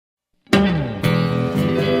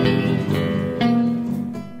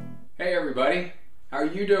are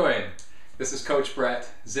you doing? This is Coach Brett,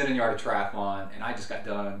 Zen and Yard of Triathlon, and I just got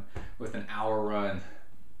done with an hour run.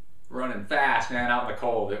 Running fast, man, out in the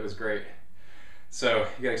cold. It was great. So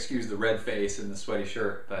you gotta excuse the red face and the sweaty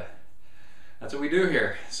shirt, but that's what we do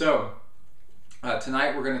here. So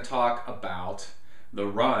tonight we're gonna talk about the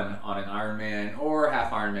run on an Ironman or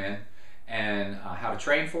half Ironman, and how to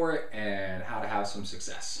train for it and how to have some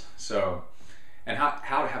success. So, and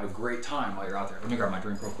how to have a great time while you're out there. Let me grab my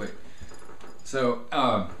drink real quick. So,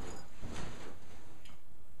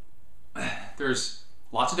 there's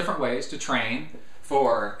lots of different ways to train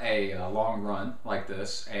for a long run like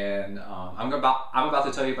this, and I'm about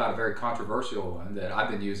to tell you about a very controversial one that I've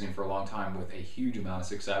been using for a long time with a huge amount of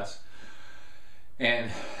success.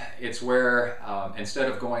 And it's where instead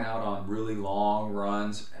of going out on really long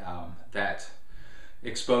runs that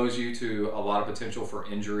expose you to a lot of potential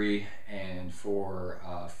for injury and for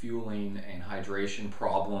fueling and hydration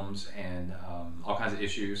problems and all kinds of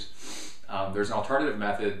issues, there's an alternative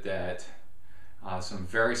method that some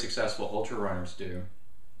very successful ultra runners do,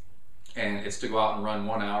 and it's to go out and run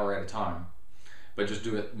 1 hour at a time, but just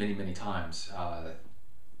do it many, many times.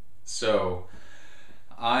 So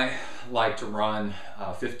I like to run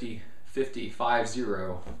 50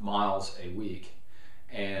 miles a week,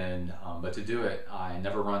 and but to do it, I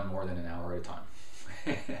never run more than an hour at a time.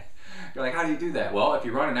 You're like, how do you do that? Well, if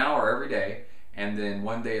you run an hour every day, and then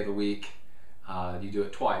one day of the week you do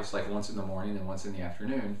it twice, like once in the morning and once in the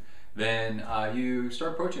afternoon, then you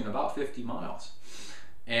start approaching about 50 miles.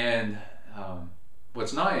 And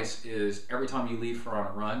what's nice is every time you leave for on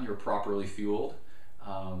a run, you're properly fueled.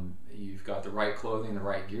 You've got the right clothing, the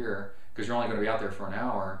right gear, because you're only going to be out there for an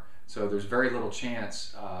hour, so there's very little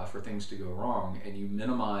chance for things to go wrong, and you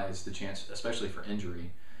minimize the chance, especially for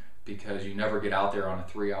injury, because you never get out there on a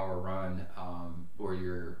 3-hour run where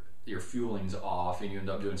your fueling's off and you end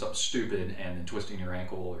up doing something stupid and then twisting your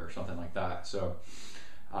ankle or something like that. So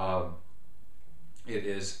it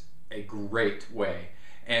is a great way.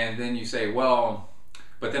 And then you say, well,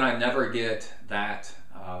 but then I never get that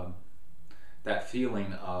that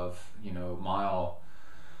feeling of, you know, mile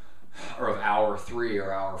or of hour 3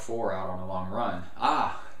 or hour 4 out on a long run.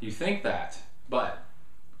 You think that, but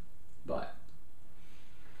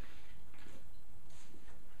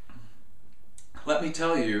let me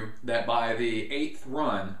tell you that by the 8th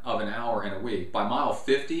run of an hour in a week, by mile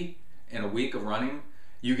 50 in a week of running,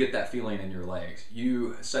 you get that feeling in your legs.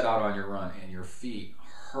 You set out on your run and your feet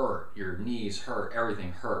hurt, your knees hurt,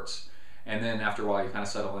 everything hurts. And then after a while you kind of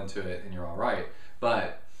settle into it and you're all right.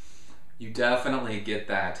 But you definitely get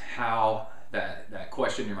that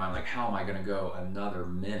question in your mind, like, how am I going to go another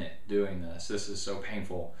minute doing this? This is so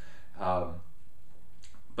painful.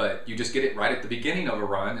 But you just get it right at the beginning of a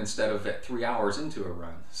run instead of at 3 hours into a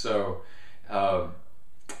run. So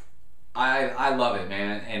I love it,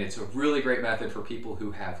 man, and it's a really great method for people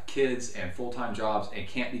who have kids and full-time jobs and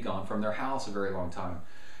can't be gone from their house a very long time.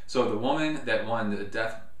 So the woman that won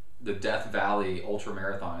the Death Valley Ultra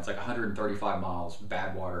Marathon, it's like 135 miles,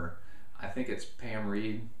 Badwater. I think it's Pam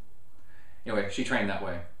Reed. Anyway, she trained that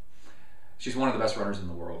way. She's one of the best runners in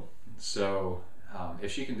the world. So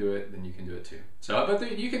if she can do it, then you can do it too. So,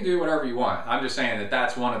 but you can do whatever you want. I'm just saying that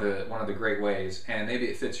that's one of the great ways, and maybe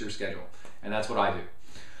it fits your schedule, and that's what I do.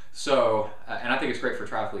 So, and I think it's great for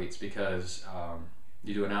triathletes because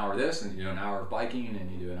you do an hour of this, and you do an hour of biking,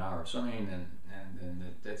 and you do an hour of swimming, and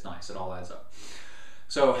it's nice. It all adds up.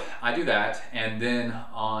 So I do that, and then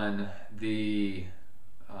on the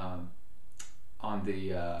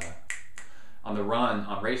run,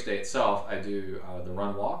 on race day itself, I do the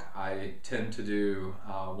run walk. I tend to do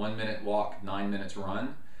 1 minute walk, 9 minutes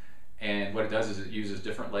run, and what it does is it uses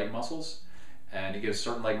different leg muscles, and it gives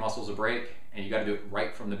certain leg muscles a break, and you got to do it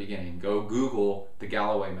right from the beginning. Go Google the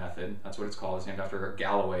Galloway method. That's what it's called. It's named after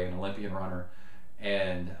Galloway, an Olympian runner,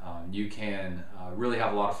 and you can really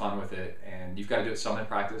have a lot of fun with it, and you've got to do it some in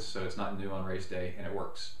practice, so it's not new on race day, and it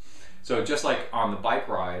works. So just like on the bike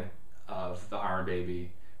ride of the Iron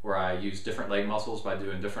Baby, where I use different leg muscles by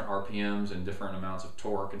doing different RPMs and different amounts of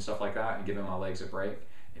torque and stuff like that, and giving my legs a break,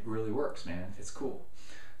 it really works, man. It's cool.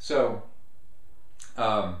 So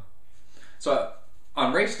so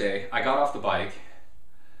on race day, I got off the bike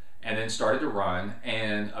and then started to run,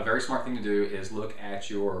 and a very smart thing to do is look at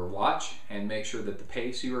your watch and make sure that the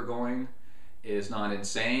pace you are going is not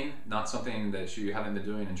insane, not something that you haven't been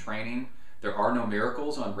doing in training. There are no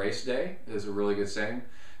miracles on race day is a really good saying.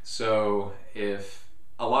 So if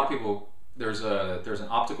a lot of people, there's an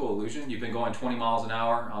optical illusion. You've been going 20 miles an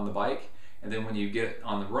hour on the bike, and then when you get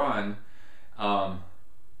on the run,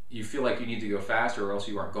 you feel like you need to go faster or else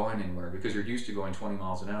you aren't going anywhere because you're used to going 20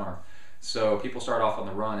 miles an hour. So people start off on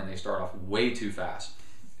the run and they start off way too fast.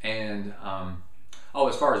 And oh,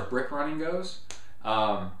 as far as brick running goes,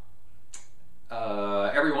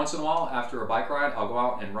 every once in a while after a bike ride, I'll go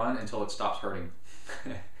out and run until it stops hurting.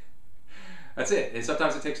 That's it. And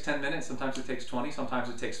sometimes it takes 10 minutes, sometimes it takes 20, sometimes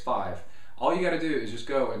it takes 5. All you got to do is just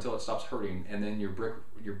go until it stops hurting, and then your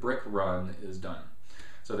brick run is done.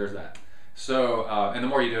 So there's that. So and the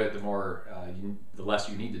more you do it, the less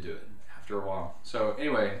you need to do it after a while. So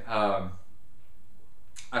anyway,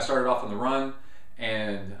 I started off on the run,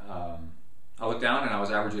 and I looked down and I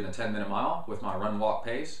was averaging a 10-minute mile with my run walk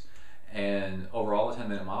pace, and overall a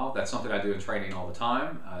 10-minute mile. That's something I do in training all the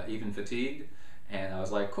time, even fatigued. And I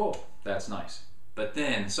was like, cool, that's nice. But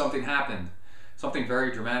then something happened, something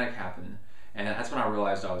very dramatic happened, and that's when I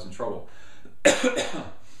realized I was in trouble.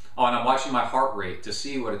 Oh, and I'm watching my heart rate to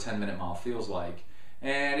see what a 10-minute mile feels like,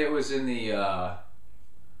 and it was in the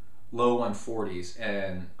low 140s.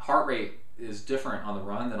 And heart rate is different on the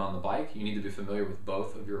run than on the bike. You need to be familiar with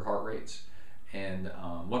both of your heart rates. And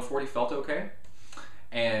 140 felt okay.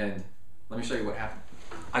 And let me show you what happened.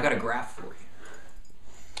 I got a graph for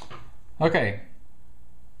you. Okay.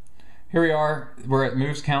 Here we are. We're at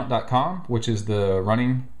movescount.com, which is the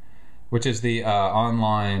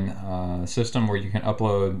online system where you can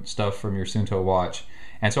upload stuff from your Suunto watch.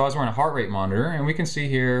 And so I was wearing a heart rate monitor, and we can see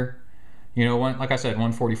here, you know, like I said,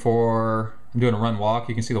 144. I'm doing a run walk.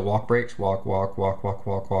 You can see the walk breaks. Walk, walk, walk, walk,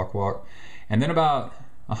 walk, walk, walk. And then about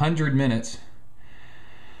 100 minutes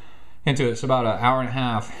into it, so about an hour and a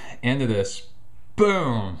half into this,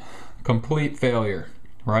 boom, complete failure,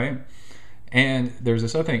 right? And there's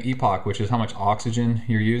this other thing, epoch, which is how much oxygen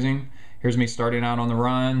you're using. Here's me starting out on the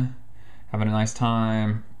run, having a nice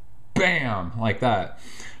time, bam, like that.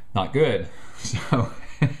 Not good.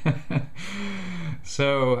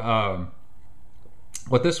 So,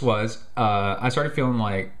 what this was, I started feeling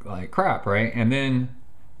like crap, right? And then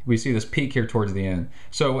we see this peak here towards the end.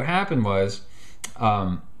 So what happened was,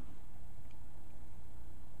 I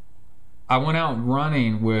went out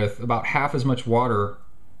running with about half as much water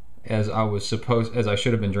as I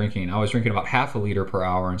should have been drinking. I was drinking about half a liter per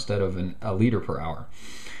hour instead of a liter per hour,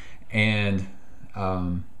 and it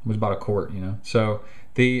was about a quart, you know. So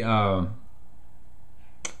the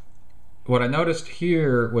what I noticed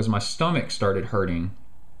here was my stomach started hurting,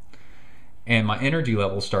 and my energy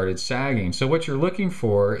levels started sagging. So what you're looking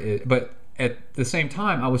for but at the same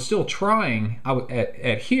time, I was still trying.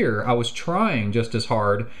 At here, I was trying just as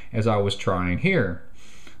hard as I was trying here.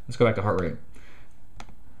 Let's go back to heart rate.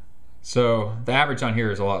 So the average on here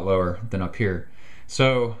is a lot lower than up here.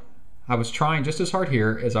 So I was trying just as hard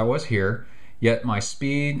here as I was here, yet my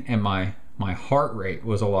speed and my heart rate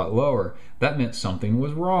was a lot lower. That meant something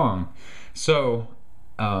was wrong. So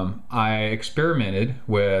I experimented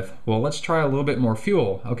with, well, let's try a little bit more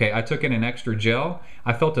fuel. Okay, I took in an extra gel.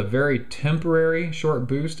 I felt a very temporary short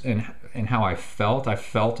boost in how I felt. I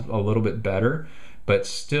felt a little bit better, but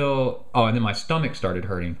still, oh, and then my stomach started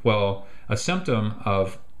hurting. Well, a symptom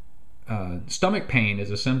of stomach pain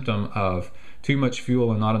is a symptom of too much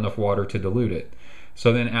fuel and not enough water to dilute it.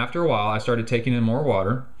 So then after a while, I started taking in more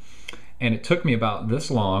water, and it took me about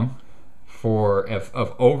this long of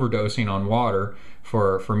overdosing on water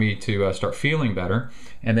for me to start feeling better.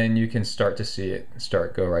 And then you can start to see it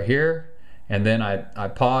go right here. And then I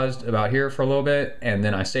paused about here for a little bit, and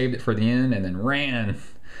then I saved it for the end, and then ran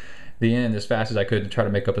the end as fast as I could to try to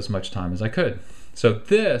make up as much time as I could. So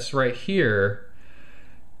this right here,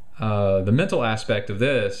 the mental aspect of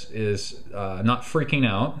this is not freaking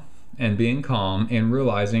out and being calm and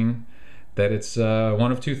realizing that it's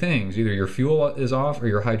one of two things. Either your fuel is off or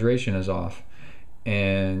your hydration is off.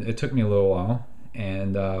 And it took me a little while,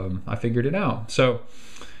 and I figured it out. So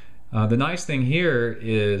the nice thing here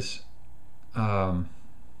is that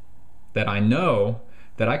I know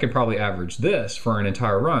that I could probably average this for an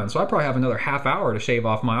entire run. So I probably have another half hour to shave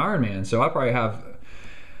off my Ironman. So I probably have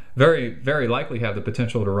very likely have the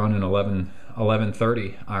potential to run an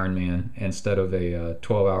 11:30 Ironman instead of a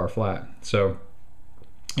 12-hour flat. So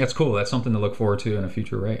that's cool. That's something to look forward to in a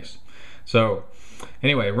future race. So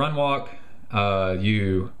anyway, run, walk,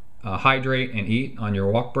 you hydrate and eat on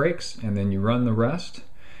your walk breaks, and then you run the rest.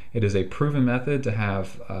 It is a proven method to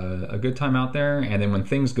have a good time out there. And then when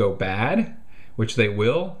things go bad, which they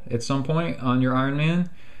will at some point on your Ironman,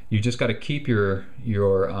 you just got to keep your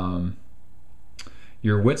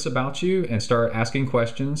wits about you and start asking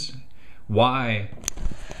questions. Why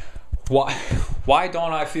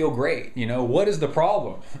don't I feel great? You know, what is the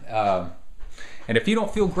problem? And if you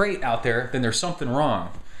don't feel great out there, then there's something wrong.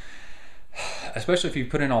 Especially if you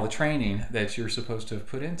put in all the training that you're supposed to have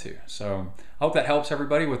put into. So I hope that helps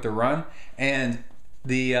everybody with the run. And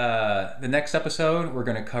The next episode, we're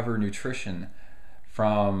going to cover nutrition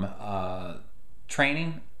from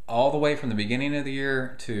training all the way from the beginning of the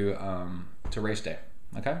year to race day.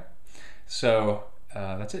 Okay, so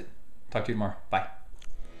that's it. Talk to you tomorrow. Bye.